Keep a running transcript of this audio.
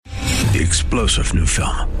The explosive new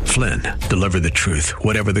film, Flynn, deliver the truth,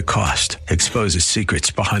 whatever the cost, exposes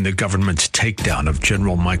secrets behind the government's takedown of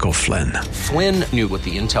General Michael Flynn. Flynn knew what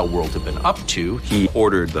the intel world had been up to. He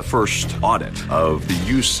ordered the first audit of the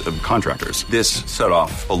use of contractors. This set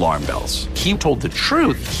off alarm bells. He told the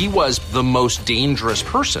truth. He was the most dangerous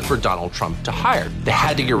person for Donald Trump to hire. They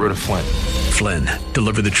had to get rid of Flynn. Flynn,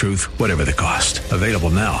 deliver the truth, whatever the cost. Available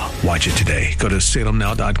now. Watch it today. Go to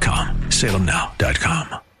salemnow.com.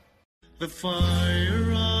 salemnow.com. The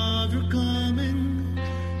fire of your coming,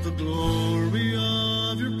 the glory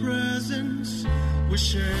of your presence will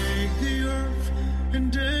shake the earth,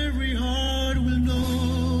 and every heart will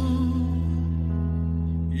know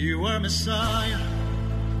you are Messiah,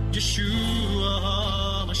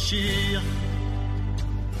 Yeshua HaMashiach,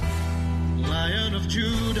 Lion of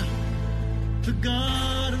Judah, the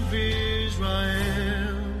God of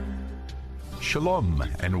Israel. Shalom,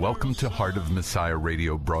 and welcome to Heart of Messiah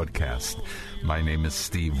radio broadcast. My name is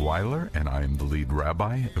Steve Weiler, and I am the lead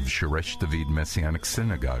rabbi of Shoresh David Messianic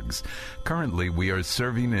Synagogues. Currently, we are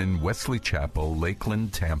serving in Wesley Chapel,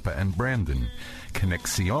 Lakeland, Tampa, and Brandon.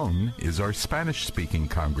 Conexión is our Spanish-speaking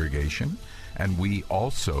congregation, and we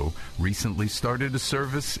also recently started a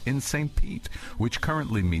service in St. Pete, which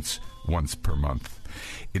currently meets once per month.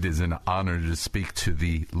 It is an honor to speak to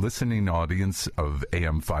the listening audience of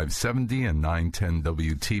AM 570 and 910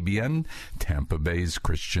 WTBN, Tampa Bay's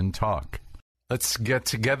Christian Talk. Let's get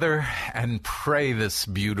together and pray this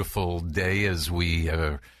beautiful day as we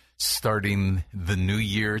are starting the new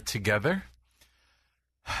year together.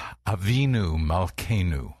 Avinu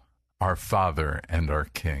Malkeinu, our Father and our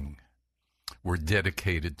King, we're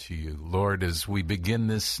dedicated to you. Lord, as we begin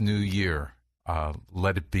this new year,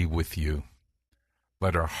 let it be with you.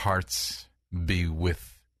 Let our hearts be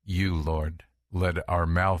with you, Lord. Let our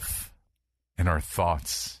mouth and our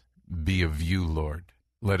thoughts be of you, Lord.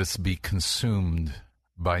 Let us be consumed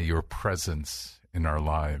by your presence in our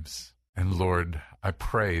lives. And Lord, I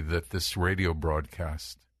pray that this radio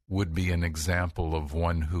broadcast would be an example of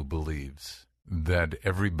one who believes, that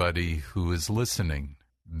everybody who is listening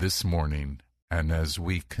this morning, and as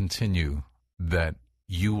we continue, that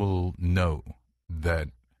you will know that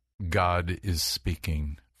God is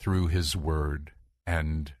speaking through his word,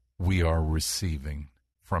 and we are receiving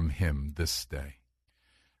from him this day.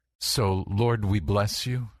 So, Lord, we bless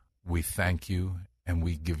you, we thank you, and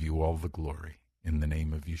we give you all the glory in the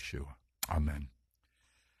name of Yeshua. Amen.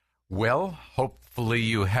 Well, hopefully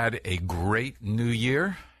you had a great new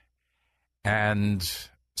year. And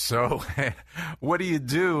so, what do you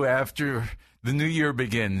do after the new year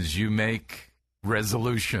begins? You make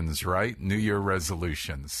resolutions, right? New Year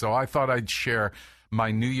resolutions. So I thought I'd share my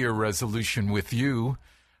New Year resolution with you.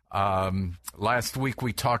 Last week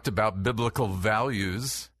we talked about biblical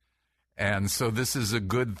values, and so this is a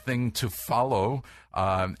good thing to follow.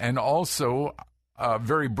 And also,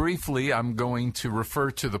 very briefly, I'm going to refer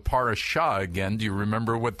to the parashah again. Do you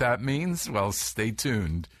remember what that means? Well, stay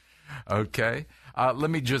tuned. Okay. Let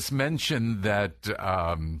me just mention that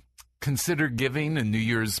consider giving a New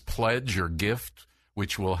Year's pledge or gift,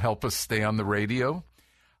 which will help us stay on the radio.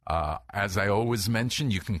 As I always mention,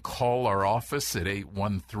 you can call our office at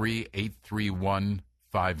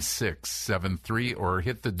 813-831-5673 or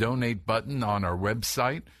hit the donate button on our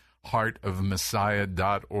website,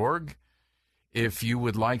 heartofmessiah.org. If you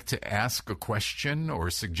would like to ask a question or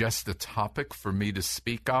suggest a topic for me to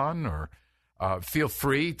speak on, or feel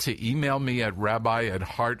free to email me at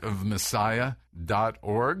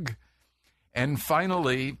rabbi@heartofmessiah.org. And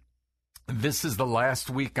finally, this is the last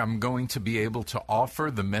week I'm going to be able to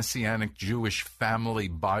offer the Messianic Jewish Family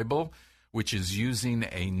Bible, which is using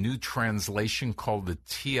a new translation called the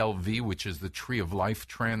TLV, which is the Tree of Life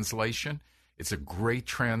translation. It's a great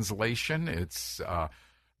translation. It's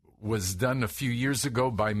was done a few years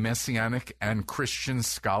ago by Messianic and Christian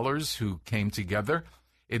scholars who came together.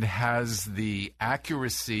 It has the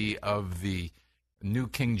accuracy of the New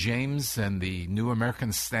King James and the New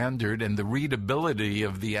American Standard and the readability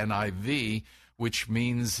of the NIV, which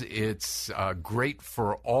means it's great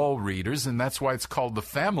for all readers, and that's why it's called the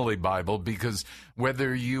Family Bible, because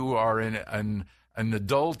whether you are an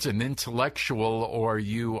adult, an intellectual, or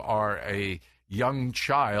you are a young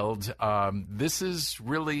child, this is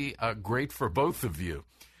really great for both of you.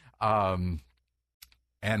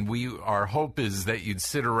 And our hope is that you'd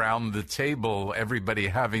sit around the table, everybody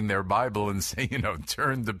having their Bible, and say,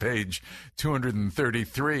 turn to page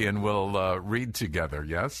 233 and we'll read together,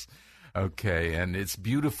 yes? Okay, and it's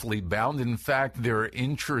beautifully bound. In fact, there are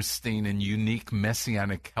interesting and unique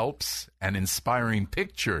messianic helps and inspiring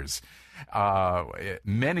pictures,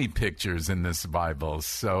 many pictures in this Bible.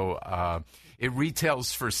 So It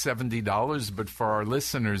retails for $70, but for our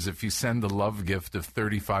listeners, if you send a love gift of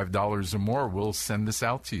 $35 or more, we'll send this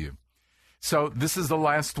out to you. So this is the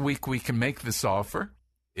last week we can make this offer.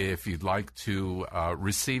 If you'd like to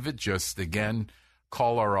receive it, just, again,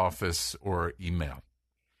 call our office or email.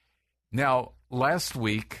 Now, last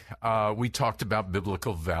week, we talked about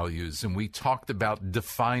biblical values, and we talked about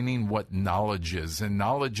defining what knowledge is. And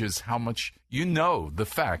knowledge is how much you know, the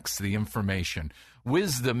facts, the information.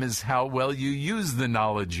 Wisdom is how well you use the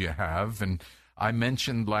knowledge you have. And I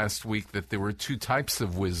mentioned last week that there were two types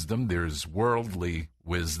of wisdom. There's worldly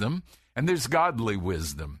wisdom, and there's godly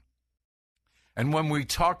wisdom. And when we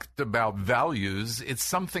talked about values, it's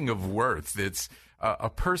something of worth. It's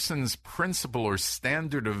a person's principle or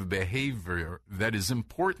standard of behavior that is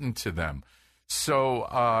important to them. So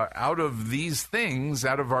out of these things,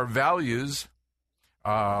 out of our values,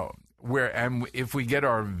 and if we get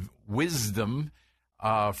our wisdom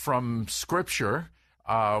from Scripture,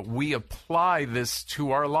 we apply this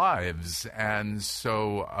to our lives. And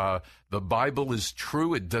so the Bible is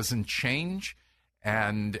true. It doesn't change.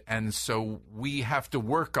 And so we have to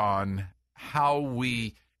work on how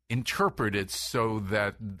we interpret it so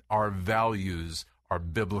that our values are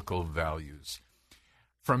biblical values.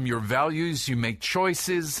 From your values, you make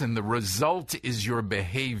choices, and the result is your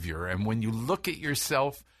behavior. And when you look at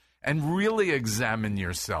yourself and really examine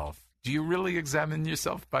yourself, do you really examine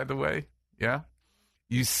yourself, by the way? Yeah?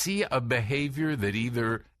 You see a behavior that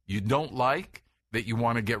either you don't like, that you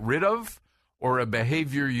want to get rid of, or a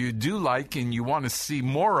behavior you do like and you want to see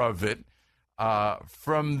more of it.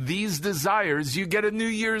 From these desires, you get a New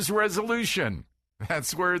Year's resolution.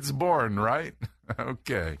 That's where it's born, right?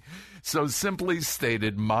 Okay. So simply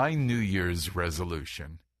stated, my New Year's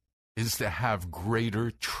resolution is to have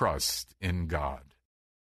greater trust in God.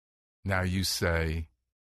 Now you say,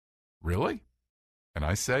 really? And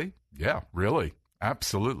I say, yeah, really,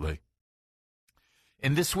 absolutely.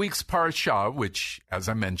 In this week's parashah, which, as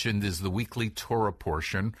I mentioned, is the weekly Torah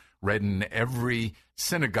portion read in every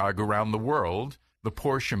synagogue around the world, the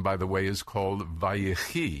portion, by the way, is called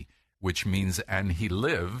Vayechi, which means, and he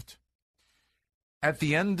lived. At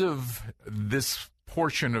the end of this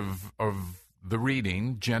portion of the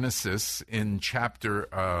reading, Genesis, in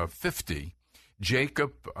chapter 50,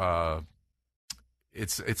 Jacob,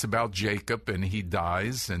 it's about Jacob, and he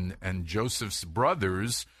dies, and Joseph's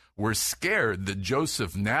brothers were scared that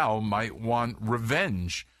Joseph now might want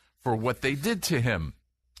revenge for what they did to him.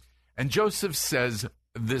 And Joseph says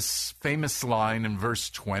this famous line in verse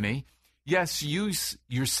 20, yes, you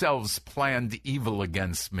yourselves planned evil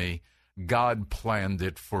against me. God planned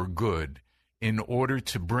it for good in order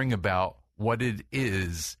to bring about what it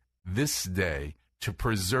is this day, to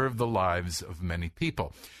preserve the lives of many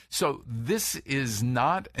people. So this is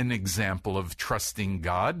not an example of trusting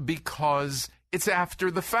God because it's after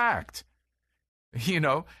the fact. You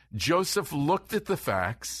know, Joseph looked at the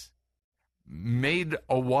facts, made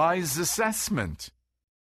a wise assessment.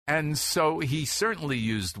 And so he certainly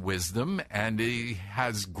used wisdom, and he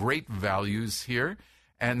has great values here.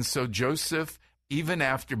 And so Joseph, even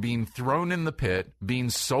after being thrown in the pit, being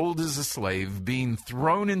sold as a slave, being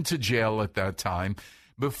thrown into jail at that time,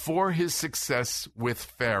 before his success with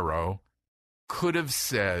Pharaoh, could have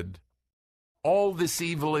said, all this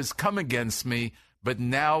evil has come against me, but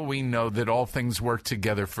now we know that all things work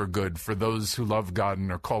together for good for those who love God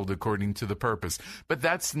and are called according to the purpose. But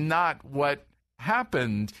that's not what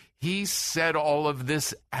happened. He said all of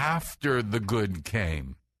this after the good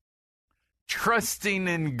came. Trusting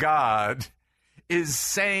in God is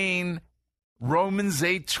saying Romans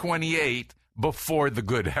 8:28 before the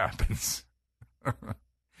good happens.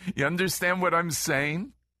 You understand what I'm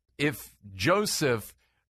saying? If Joseph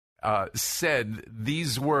said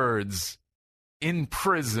these words in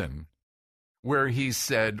prison, where he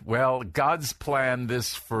said, well, God's planned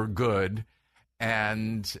this for good,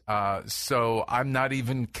 and so I'm not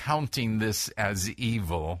even counting this as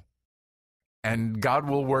evil, and God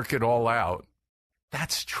will work it all out.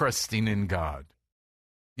 That's trusting in God.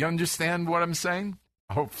 You understand what I'm saying?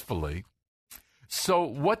 Hopefully. So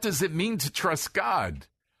what does it mean to trust God?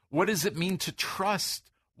 What does it mean to trust?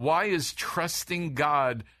 Why is trusting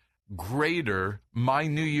God greater my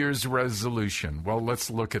New Year's resolution? Well, let's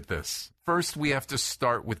look at this. First, we have to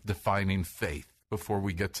start with defining faith before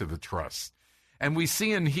we get to the trust. And we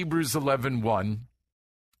see in Hebrews 11:1,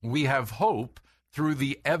 we have hope through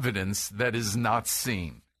the evidence that is not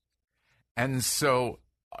seen. And so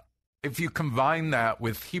if you combine that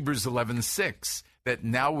with Hebrews 11:6, that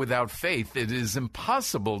now without faith it is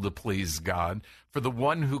impossible to please God, for the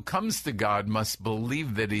one who comes to God must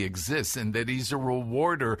believe that he exists and that he's a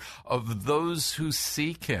rewarder of those who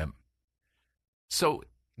seek him. So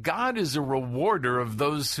God is a rewarder of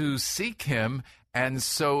those who seek him. And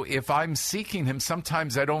so if I'm seeking him,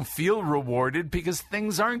 sometimes I don't feel rewarded because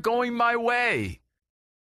things aren't going my way.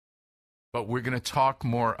 But we're going to talk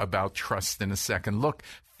more about trust in a second. Look,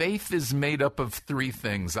 faith is made up of three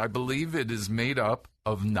things. I believe it is made up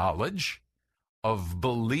of knowledge, of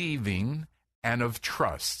believing, and of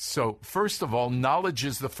trust. So first of all, knowledge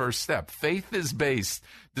is the first step. Faith is based,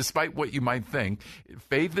 despite what you might think,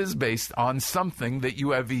 faith is based on something that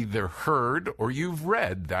you have either heard or you've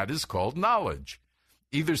read. That is called knowledge.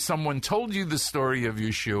 Either someone told you the story of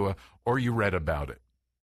Yeshua or you read about it.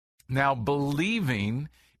 Now, believing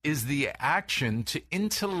is the action to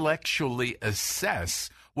intellectually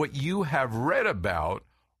assess what you have read about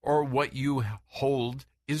or what you hold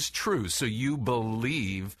is true. So you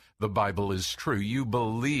believe the Bible is true. You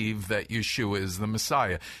believe that Yeshua is the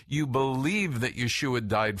Messiah. You believe that Yeshua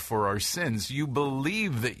died for our sins. You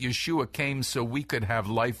believe that Yeshua came so we could have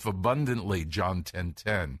life abundantly, John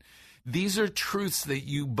 10:10. These are truths that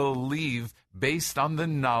you believe based on the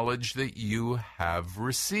knowledge that you have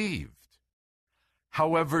received.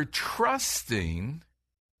 However, trusting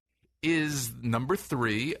is number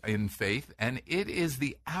 3 in faith, and it is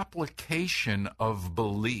the application of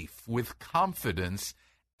belief with confidence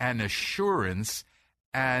and assurance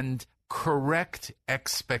and correct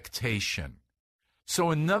expectation. So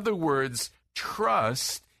in other words,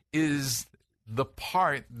 trust is the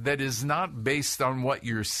part that is not based on what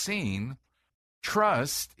you're seeing.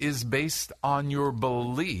 Trust is based on your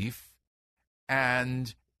belief,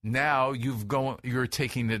 and now you're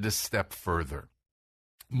taking it a step further.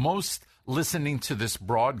 Most listening to this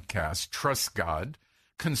broadcast trust God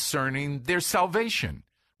concerning their salvation.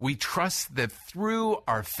 We trust that through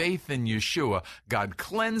our faith in Yeshua, God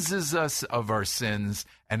cleanses us of our sins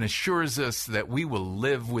and assures us that we will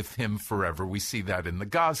live with him forever. We see that in the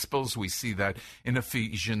Gospels. We see that in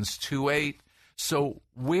Ephesians 2:8. So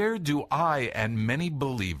where do I and many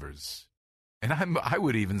believers, and I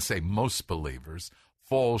would even say most believers,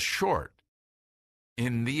 fall short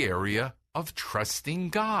in the area of trusting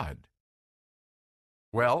God?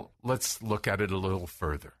 Well, let's look at it a little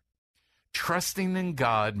further. Trusting in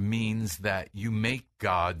God means that you make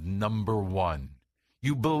God number one.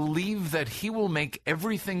 You believe that he will make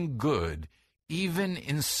everything good, even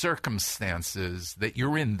in circumstances that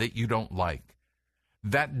you're in that you don't like.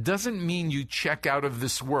 That doesn't mean you check out of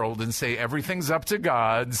this world and say everything's up to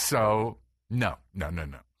God, so no.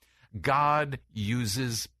 God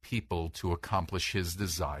uses people to accomplish his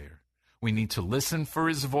desire. We need to listen for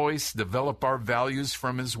his voice, develop our values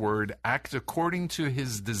from his word, act according to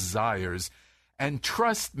his desires, and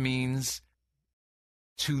trust means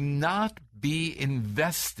to not be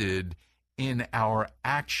invested in our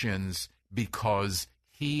actions because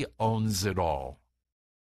he owns it all.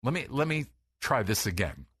 Let me try this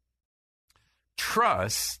again.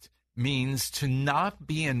 Trust means to not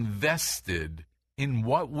be invested in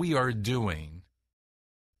what we are doing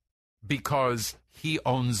because he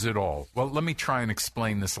owns it all. Well, let me try and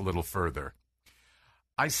explain this a little further.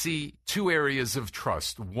 I see 2 areas of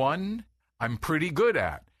trust. One, I'm pretty good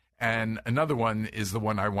at, and another one is the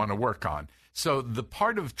one I want to work on. So the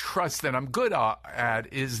part of trust that I'm good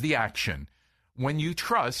at is the action. When you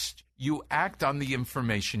trust, you act on the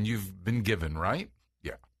information you've been given, right?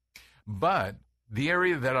 Yeah. But the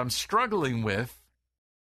area that I'm struggling with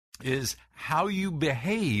is how you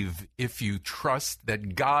behave if you trust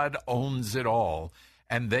that God owns it all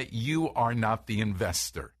and that you are not the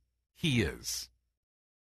investor. He is.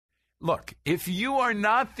 Look, if you are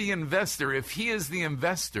not the investor, if he is the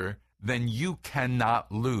investor, then you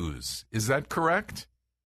cannot lose. Is that correct?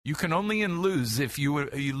 You can only lose if you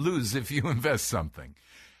invest something.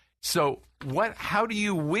 So how do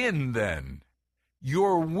you win then?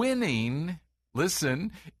 Your winning,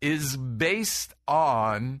 listen, is based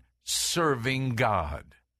on serving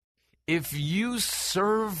God. If you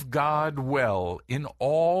serve God well in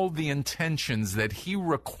all the intentions that he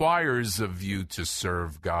requires of you to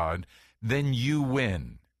serve God, then you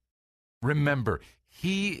win. Remember,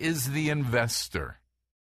 he is the investor.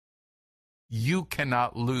 You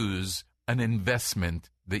cannot lose an investment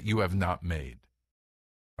that you have not made.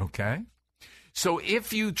 Okay? So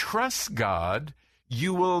if you trust God,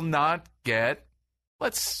 you will not get,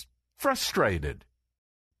 frustrated.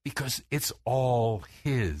 Because it's all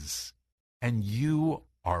his, and you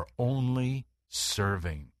are only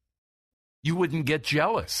serving. You wouldn't get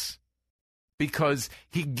jealous because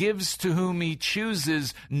he gives to whom he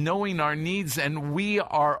chooses, knowing our needs, and we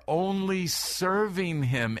are only serving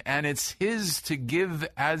him, and it's his to give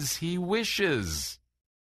as he wishes.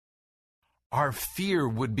 our fear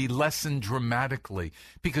would be lessened dramatically,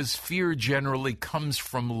 because fear generally comes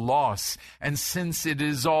from loss. And since it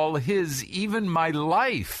is all His, even my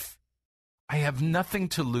life, I have nothing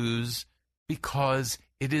to lose because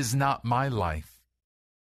it is not my life.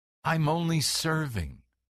 I'm only serving.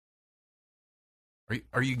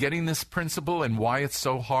 Are you getting this principle and why it's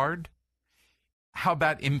so hard? How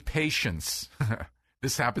about impatience?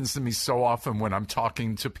 This happens to me so often when I'm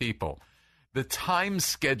talking to people. The time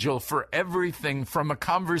schedule for everything from a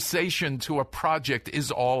conversation to a project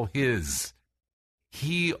is all His.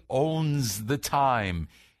 He owns the time.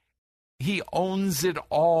 He owns it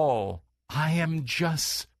all. I am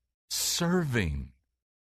just serving.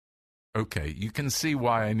 Okay, you can see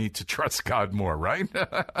why I need to trust God more, right?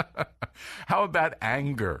 How about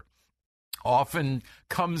anger? Often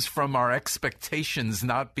comes from our expectations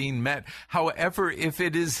not being met. However, if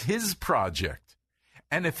it is His project,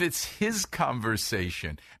 and if it's His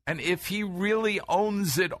conversation, and if He really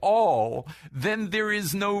owns it all, then there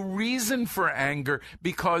is no reason for anger,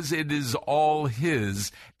 because it is all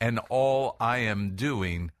His, and all I am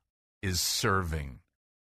doing is serving.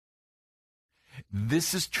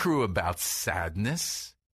 This is true about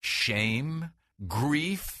sadness, shame,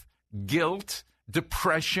 grief, guilt,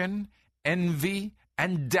 depression, envy,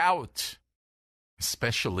 and doubt,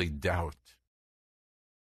 especially doubt.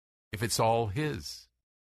 If it's all His,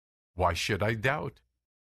 why should I doubt?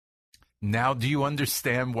 Now, do you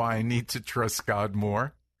understand why I need to trust God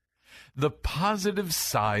more? The positive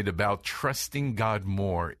side about trusting God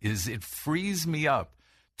more is it frees me up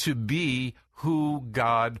to be who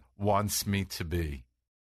God wants me to be.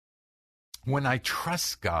 When I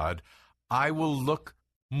trust God, I will look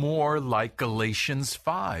more like Galatians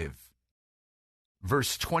 5.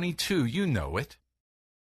 Verse 22, you know it.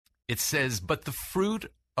 It says, but the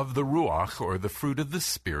fruit of the Ruach, or the fruit of the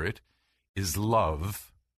Spirit, is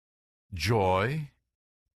love, joy,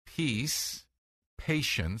 peace,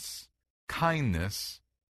 patience, kindness,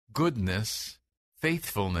 goodness,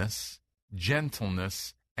 faithfulness,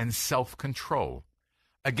 gentleness, and self-control.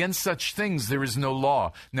 Against such things there is no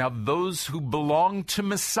law. Now those who belong to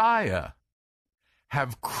Messiah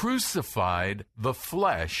have crucified the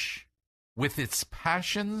flesh with its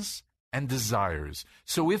passions and desires.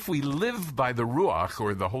 So if we live by the Ruach,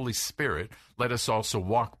 or the Holy Spirit, let us also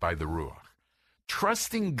walk by the Ruach.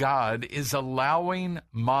 Trusting God is allowing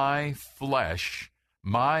my flesh,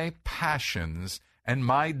 my passions, and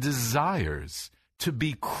my desires to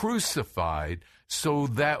be crucified, so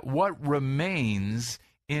that what remains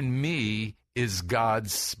in me is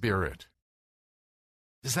God's Spirit.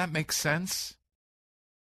 Does that make sense?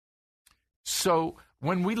 So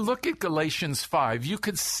when we look at Galatians 5, you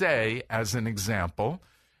could say, as an example,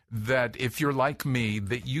 that if you're like me,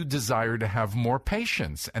 that you desire to have more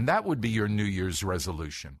patience, and that would be your New Year's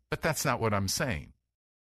resolution. But that's not what I'm saying.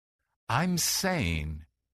 I'm saying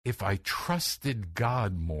if I trusted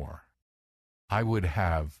God more, I would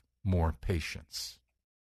have more patience.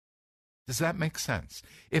 Does that make sense?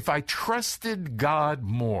 If I trusted God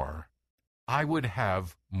more, I would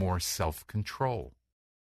have more self-control.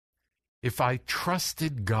 If I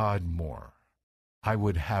trusted God more, I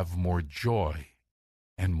would have more joy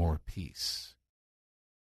and more peace.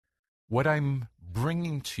 What I'm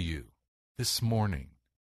bringing to you this morning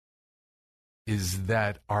is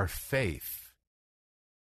that our faith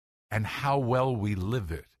and how well we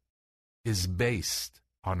live it is based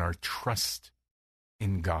on our trust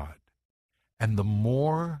in God. And the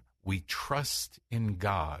more we trust in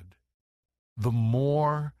God, the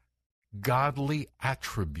more godly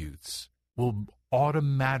attributes will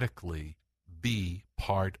automatically be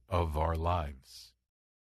part of our lives.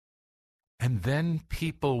 And then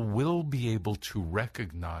people will be able to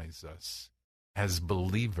recognize us as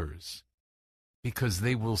believers, because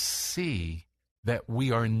they will see that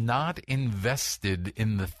we are not invested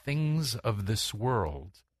in the things of this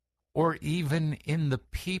world, or even in the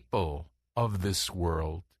people of this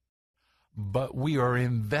world, but we are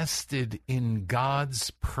invested in God's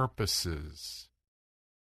purposes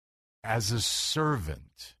as a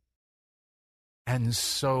servant. And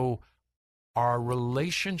so our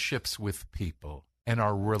relationships with people and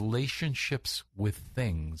our relationships with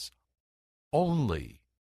things only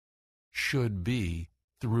should be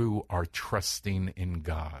through our trusting in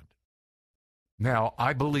God. Now,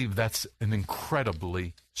 I believe that's an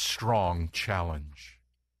incredibly strong challenge.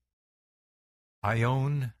 I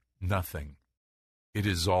own nothing. It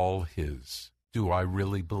is all His. Do I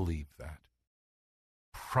really believe that?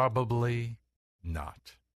 Probably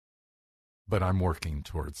not. But I'm working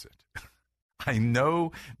towards it. I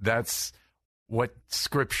know that's what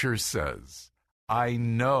Scripture says. I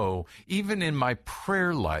know, even in my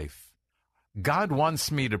prayer life, God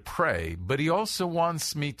wants me to pray, but he also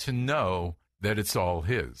wants me to know that it's all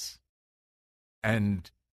his. And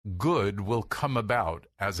good will come about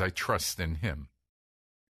as I trust in him.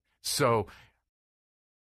 So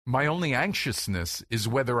my only anxiousness is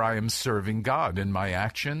whether I am serving God in my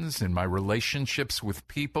actions, in my relationships with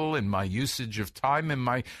people, in my usage of time, in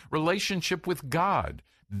my relationship with God.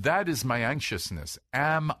 That is my anxiousness.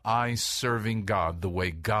 Am I serving God the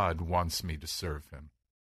way God wants me to serve him?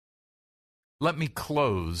 Let me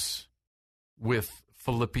close with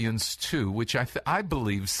Philippians 2, which I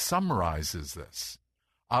believe summarizes this.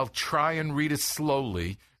 I'll try and read it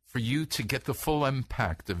slowly for you to get the full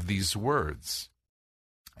impact of these words.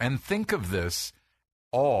 And think of this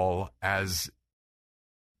all as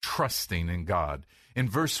trusting in God. In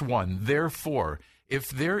verse 1, therefore, if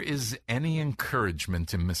there is any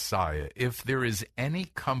encouragement in Messiah, if there is any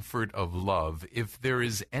comfort of love, if there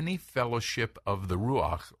is any fellowship of the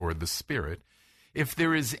Ruach, or the Spirit, if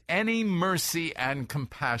there is any mercy and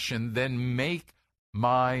compassion, then make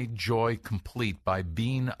my joy complete by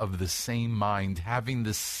being of the same mind, having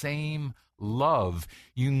the same love,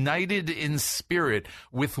 united in spirit,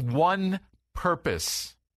 with one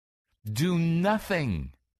purpose. Do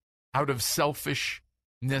nothing out of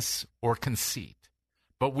selfishness or conceit,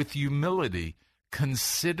 but with humility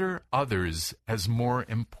consider others as more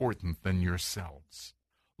important than yourselves,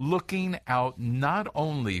 looking out not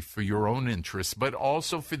only for your own interests, but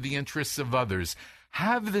also for the interests of others.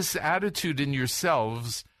 Have this attitude in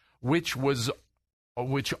yourselves, which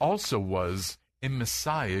also was in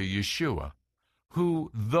Messiah Yeshua, who,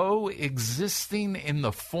 though existing in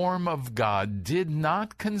the form of God, did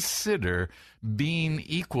not consider being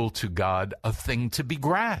equal to God a thing to be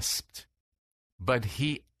grasped, but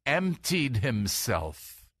he emptied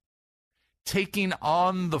himself, taking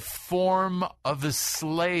on the form of a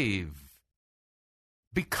slave,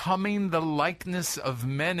 becoming the likeness of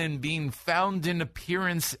men and being found in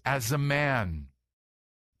appearance as a man.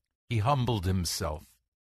 He humbled himself,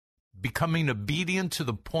 becoming obedient to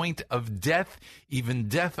the point of death, even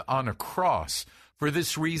death on a cross. For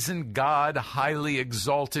this reason, God highly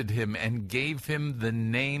exalted him and gave him the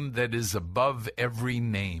name that is above every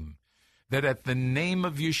name, that at the name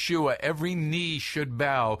of Yeshua every knee should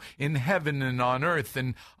bow in heaven and on earth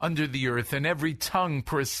and under the earth, and every tongue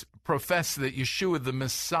profess that Yeshua the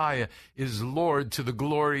Messiah is Lord, to the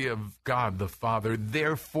glory of God the Father.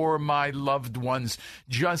 Therefore, my loved ones,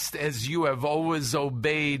 just as you have always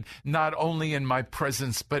obeyed, not only in my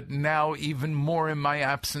presence, but now even more in my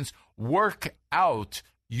absence, work out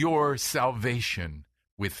your salvation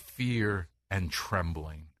with fear and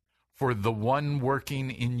trembling. For the one working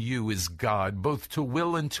in you is God, both to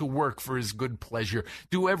will and to work for his good pleasure.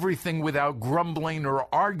 Do everything without grumbling or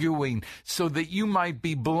arguing, so that you might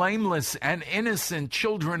be blameless and innocent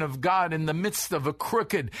children of God in the midst of a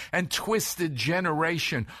crooked and twisted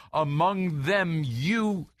generation. Among them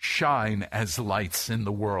you shine as lights in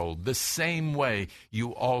the world, the same way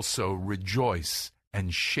you also rejoice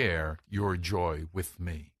and share your joy with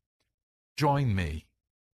me. Join me.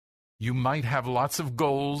 You might have lots of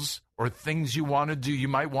goals or things you want to do. You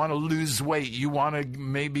might want to lose weight. You want to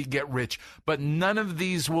maybe get rich. But none of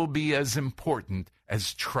these will be as important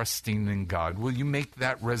as trusting in God. Will you make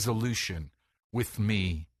that resolution with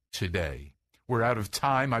me today? We're out of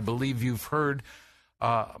time. I believe you've heard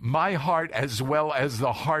my heart as well as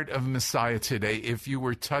the heart of Messiah today. If you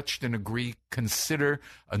were touched and agree, consider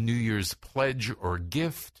a New Year's pledge or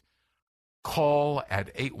gift. Call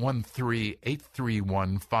at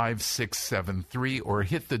 813-831-5673 or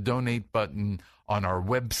hit the donate button on our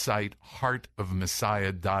website,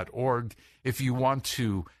 heartofmessiah.org. If you want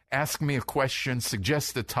to ask me a question,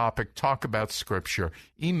 suggest a topic, talk about Scripture,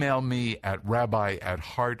 email me at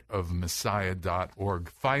rabbi@heartofmessiah.org.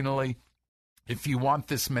 Finally, if you want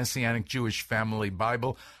this Messianic Jewish Family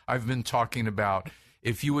Bible I've been talking about,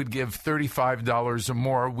 if you would give $35 or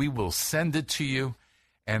more, we will send it to you.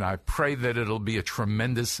 And I pray that it'll be a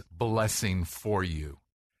tremendous blessing for you.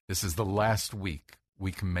 This is the last week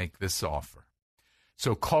we can make this offer.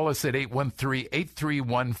 So call us at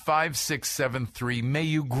 813-831-5673. May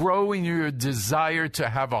you grow in your desire to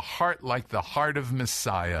have a heart like the heart of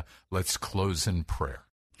Messiah. Let's close in prayer.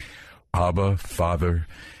 Abba, Father,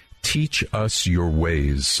 teach us your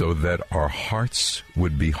ways so that our hearts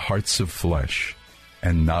would be hearts of flesh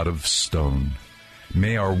and not of stone.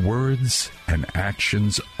 May our words and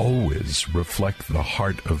actions always reflect the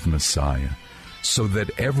heart of Messiah, so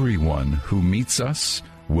that everyone who meets us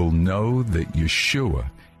will know that Yeshua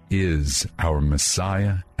is our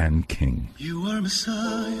Messiah and King. You are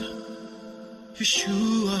Messiah,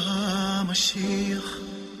 Yeshua HaMashiach,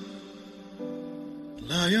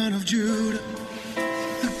 Lion of Judah,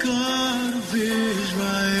 the God of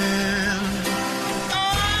Israel.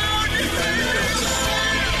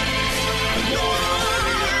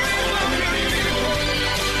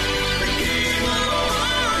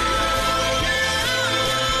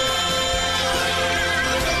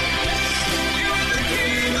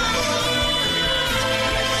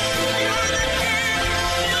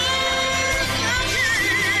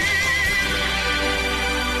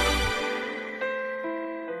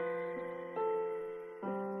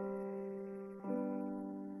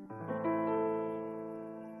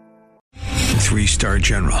 Three-star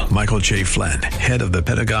General Michael J. Flynn, head of the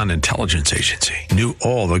Pentagon Intelligence Agency, knew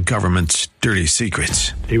all the government's dirty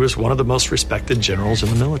secrets. He was one of the most respected generals in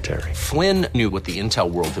the military. Flynn knew what the intel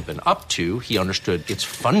world had been up to. He understood its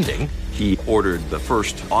funding. He ordered the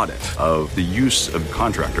first audit of the use of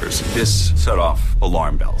contractors. This set off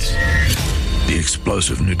alarm bells. The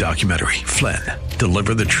explosive new documentary, Flynn,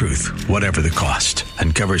 Deliver the Truth, Whatever the Cost,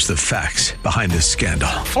 uncovers the facts behind this scandal.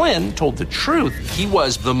 Flynn told the truth. He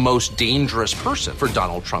was the most dangerous person for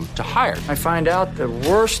Donald Trump to hire. I find out the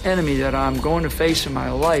worst enemy that I'm going to face in my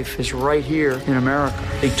life is right here in America.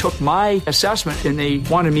 They took my assessment and they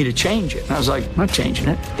wanted me to change it. And I was like, I'm not changing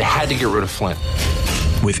it. They had to get rid of Flynn.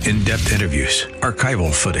 With in-depth interviews,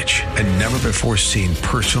 archival footage, and never-before-seen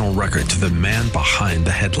personal records of the man behind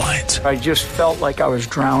the headlines. I just felt like I was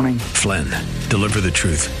drowning. Flynn, Deliver the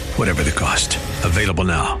Truth, Whatever the Cost. Available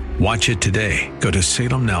now. Watch it today. Go to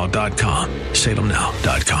salemnow.com.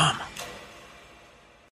 salemnow.com.